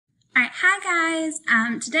Hi guys.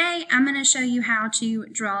 Today I'm going to show you how to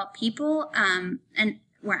draw people, and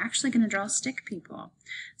we're actually going to draw stick people.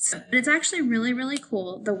 But it's actually really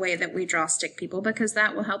cool the way that we draw stick people, because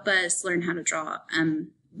that will help us learn how to draw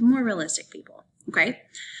more realistic people. Okay,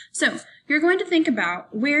 so you're going to think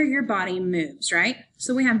about where your body moves, right?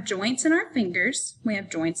 So we have joints in our fingers, we have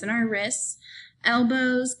joints in our wrists,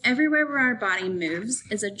 elbows, everywhere where our body moves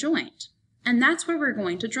is a joint, and that's where we're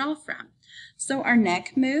going to draw from. So our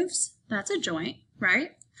neck moves, that's a joint,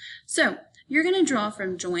 right? So you're going to draw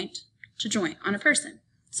from joint to joint on a person.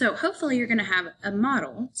 So hopefully you're going to have a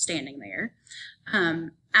model standing there.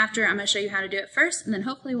 After I'm going to show you how to do it first, and then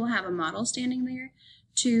hopefully we'll have a model standing there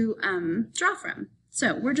to draw from.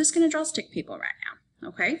 So we're just going to draw stick people right now,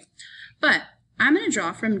 okay? But I'm going to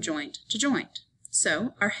draw from joint to joint.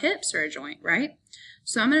 So our hips are a joint, right?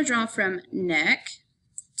 So I'm going to draw from neck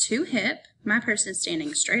to hip. My person is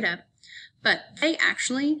standing straight up, but they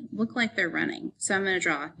actually look like they're running. So I'm going to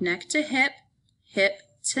draw neck to hip, hip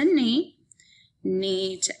to knee,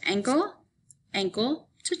 knee to ankle, ankle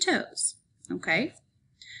to toes, okay?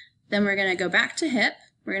 Then we're going to go back to hip.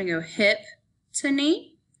 We're going to go hip to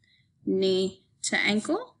knee, knee to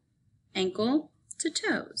ankle, ankle to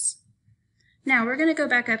toes. Now we're going to go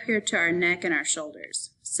back up here to our neck and our shoulders.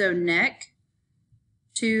 So neck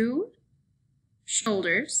to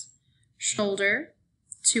shoulders, shoulder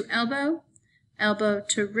to elbow, elbow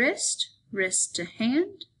to wrist, wrist to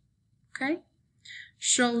hand, okay?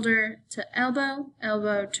 Shoulder to elbow,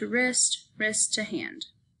 elbow to wrist, wrist to hand,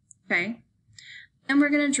 okay? Then we're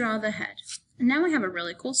going to draw the head. And now we have a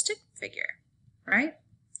really cool stick figure, right?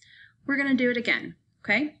 We're going to do it again,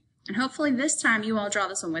 okay? And hopefully this time you all draw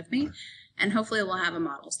this one with me, and hopefully we'll have a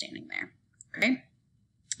model standing there, okay?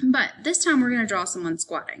 But this time we're going to draw someone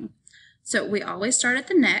squatting. So we always start at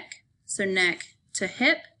the neck, so neck to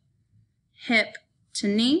hip, hip to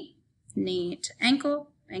knee, knee to ankle,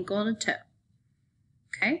 ankle to toe,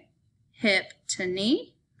 okay? Hip to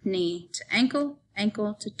knee, knee to ankle,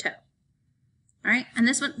 ankle to toe. All right, and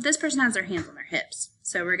this person has their hands on their hips.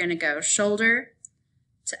 So we're going to go shoulder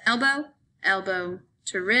to elbow, elbow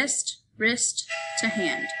to wrist, wrist to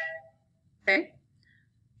hand, okay?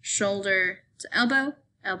 Shoulder to elbow,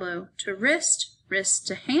 elbow to wrist, wrist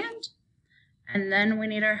to hand, and then we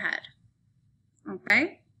need our head,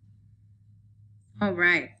 okay? All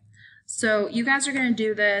right, so you guys are going to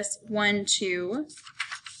do this 1, 2,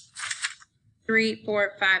 3,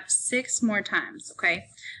 4, 5, 6 more times, okay?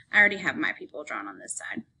 I already have my people drawn on this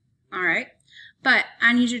side, all right? But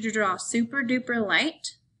I need you to draw super duper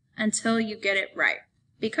light until you get it right,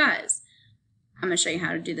 because I'm going to show you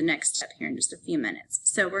how to do the next step here in just a few minutes.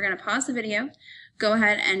 So we're going to pause the video, go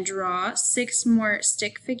ahead and draw 6 more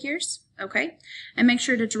stick figures, okay? And make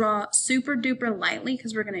sure to draw super duper lightly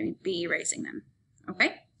because we're going to be erasing them,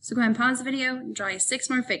 okay? So go ahead and pause the video and draw you 6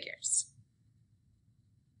 more figures.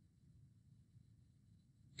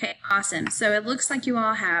 Okay, awesome. So it looks like you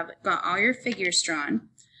all have got all your figures drawn.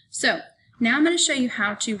 So now I'm going to show you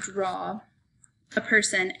how to draw a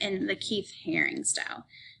person in the Keith Harring style.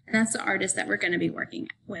 And that's the artist that we're going to be working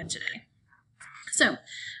with today. So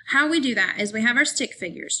how we do that is we have our stick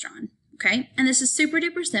figures drawn, okay? And this is super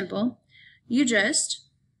duper simple. You just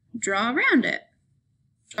draw around it.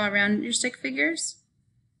 Draw around your stick figures.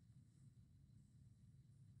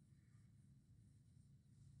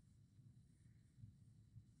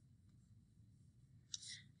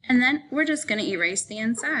 And then we're just going to erase the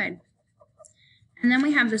inside. And then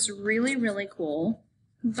we have this really cool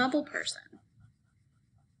bubble person.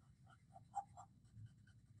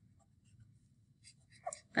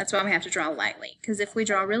 That's why we have to draw lightly, because if we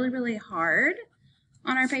draw really hard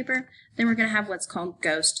on our paper, then we're going to have what's called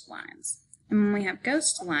ghost lines. And when we have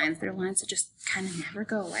ghost lines, they're lines that just kind of never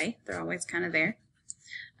go away. They're always kind of there.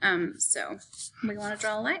 So we want to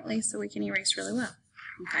draw lightly so we can erase really well.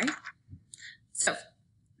 Okay? So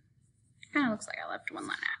kind of looks like I left one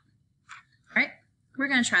line out. All right, we're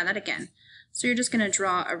going to try that again. So you're just going to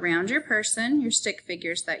draw around your person, your stick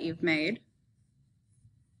figures that you've made.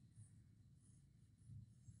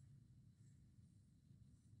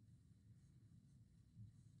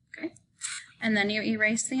 Okay, and then you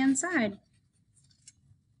erase the inside.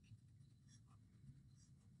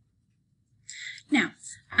 Now,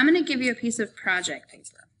 I'm going to give you a piece of project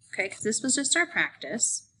paper, okay, because this was just our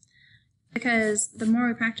practice. Because the more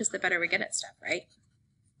we practice, the better we get at stuff, right?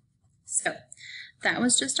 So that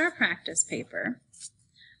was just our practice paper.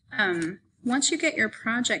 Once you get your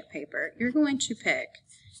project paper, you're going to pick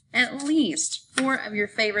at least 4 of your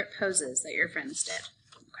favorite poses that your friends did,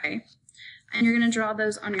 okay? And you're going to draw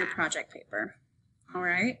those on your project paper, all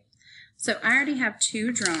right? So I already have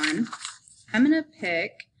 2 drawn. I'm going to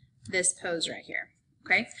pick this pose right here,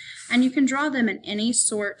 okay? And you can draw them in any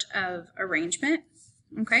sort of arrangement,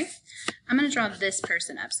 okay? I'm going to draw this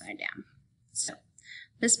person upside down. So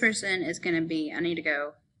this person is going to be,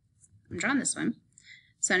 I'm drawing this one.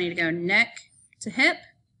 So I need to go neck to hip,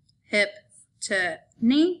 hip to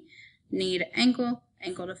knee, knee to ankle,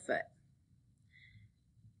 ankle to foot.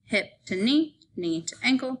 Hip to knee, knee to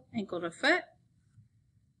ankle, ankle to foot.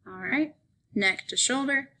 All right. Neck to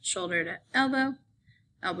shoulder, shoulder to elbow,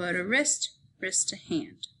 elbow to wrist, wrist to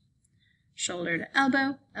hand. Shoulder to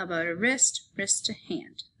elbow, elbow to wrist, wrist to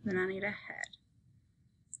hand. Then I need a head.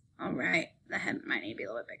 All right. The head might need to be a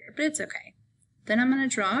little bit bigger, but it's okay. Then I'm going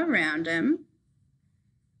to draw around him.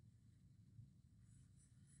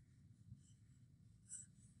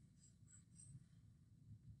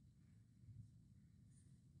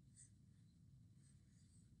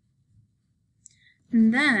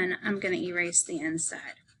 And then I'm going to erase the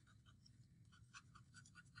inside.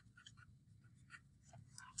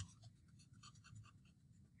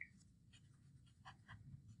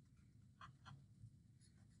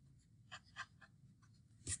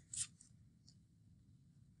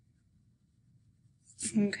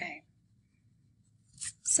 Okay.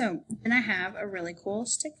 So then I have a really cool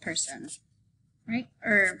stick person, right?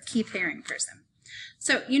 Or Keith Harring person.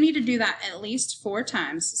 So you need to do that at least 4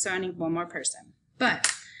 times. So I need one more person.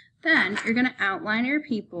 But then you're going to outline your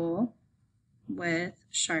people with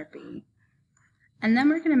Sharpie. And then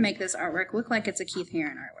we're going to make this artwork look like it's a Keith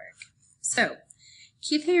Harring artwork. So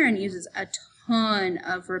Keith Harring uses a ton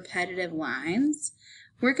of repetitive lines.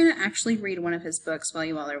 We're going to actually read one of his books while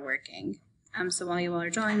you all are working. So while you all are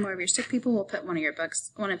drawing more of your stick people, we'll put one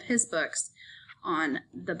of his books on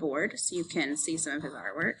the board so you can see some of his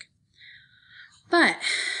artwork. But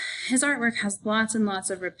his artwork has lots and lots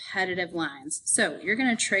of repetitive lines. So you're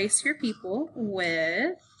going to trace your people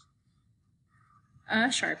with a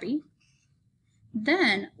Sharpie.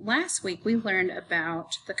 Then last week we learned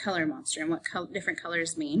about the color monster and what different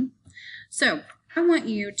colors mean. So I want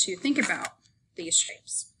you to think about these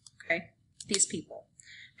shapes, okay? These people.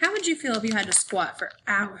 How would you feel if you had to squat for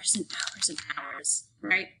hours and hours and hours,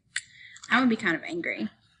 right? I would be kind of angry.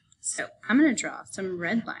 So I'm going to draw some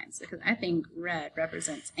red lines because I think red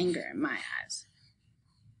represents anger in my eyes,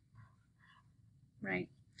 right?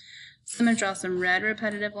 So I'm going to draw some red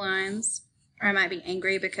repetitive lines, or I might be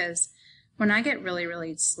angry because when I get really,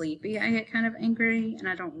 really sleepy, I get kind of angry and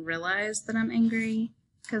I don't realize that I'm angry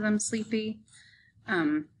because I'm sleepy.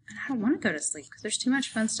 And I don't want to go to sleep because there's too much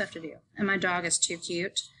fun stuff to do. And my dog is too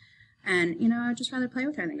cute. And, you know, I'd just rather play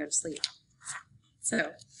with her than go to sleep.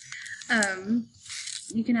 So,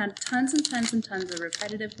 you can add tons and tons and tons of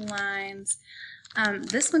repetitive lines.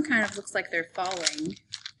 This one kind of looks like they're falling.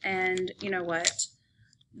 And you know what?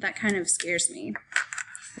 That kind of scares me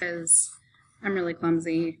because I'm really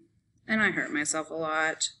clumsy and I hurt myself a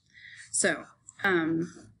lot. So, I'm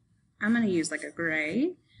going to use like a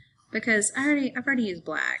gray because I've already used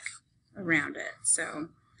black around it. So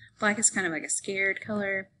black is kind of like a scared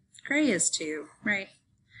color. Gray is too, right?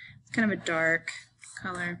 It's kind of a dark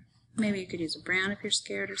color. Maybe you could use a brown if you're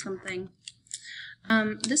scared or something.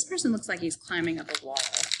 This person looks like he's climbing up a wall,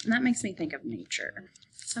 and that makes me think of nature.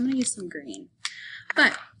 So I'm going to use some green.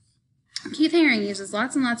 But Keith Harring uses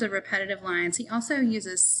lots and lots of repetitive lines. He also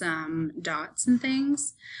uses some dots and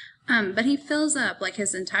things, but he fills up like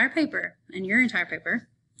his entire paper, and your entire paper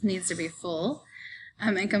needs to be full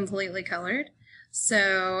and completely colored.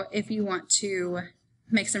 So if you want to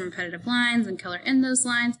make some repetitive lines and color in those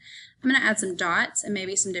lines, I'm going to add some dots and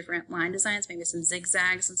maybe some different line designs, maybe some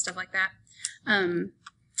zigzags and stuff like that.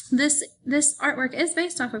 This artwork is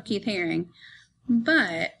based off of Keith Harring,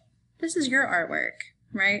 but this is your artwork,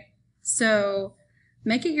 right? So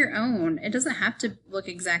make it your own. It doesn't have to look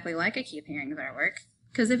exactly like a Keith Harring's artwork,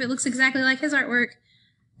 because if it looks exactly like his artwork,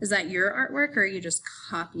 is that your artwork or are you just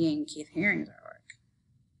copying Keith Harring's artwork,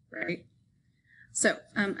 right? So,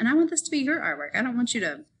 and I want this to be your artwork. I don't want you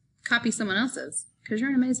to copy someone else's because you're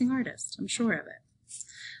an amazing artist. I'm sure of it.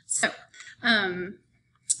 So, I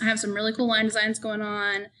have some really cool line designs going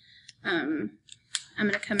on. I'm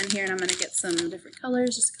going to come in here and I'm going to get some different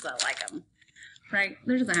colors just because I like them, right?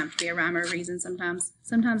 There doesn't have to be a rhyme or reason sometimes.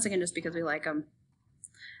 Sometimes it can just because we like them.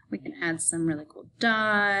 We can add some really cool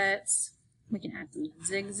dots. We can add some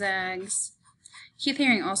zigzags. Keith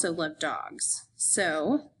Harring also loved dogs.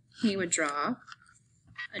 So he would draw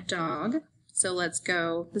a dog. So let's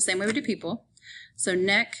go the same way we do people. So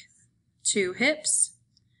neck to hips,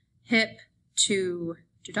 hip to,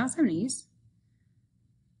 do dogs have knees?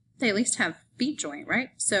 They at least have feet joint, right?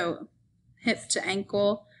 So hip to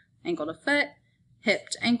ankle, ankle to foot, hip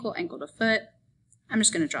to ankle, ankle to foot. I'm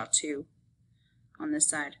just going to draw 2 on this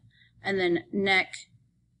side. and then neck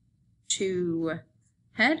to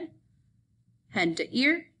head, head to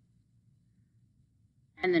ear,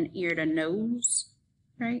 and then ear to nose,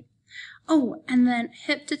 right? Oh, and then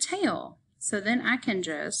hip to tail. So then I can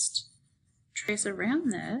just trace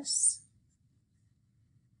around this,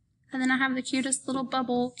 and then I have the cutest little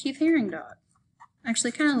bubble Keith Haring dog.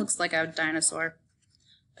 Actually, kind of looks like a dinosaur,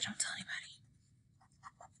 but don't tell anybody.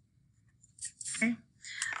 Okay.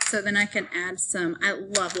 So then I can add some, I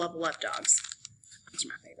love, love, love dogs. These are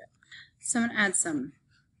my favorite. So I'm going to add some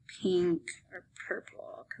pink or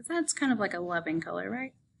purple, because that's kind of like a loving color,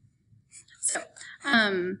 right? So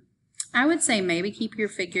I would say maybe keep your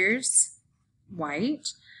figures white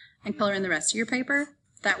and color in the rest of your paper.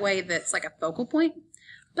 That way that's like a focal point,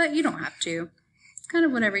 but you don't have to. It's kind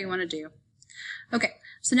of whatever you want to do. Okay,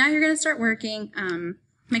 so now you're going to start working.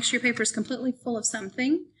 Make sure your paper is completely full of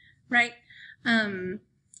something, right?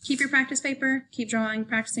 Keep your practice paper, keep drawing,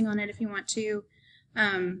 practicing on it if you want to,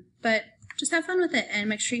 but just have fun with it and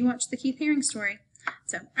make sure you watch the Keith Haring story.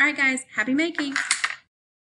 So, all right guys, happy making!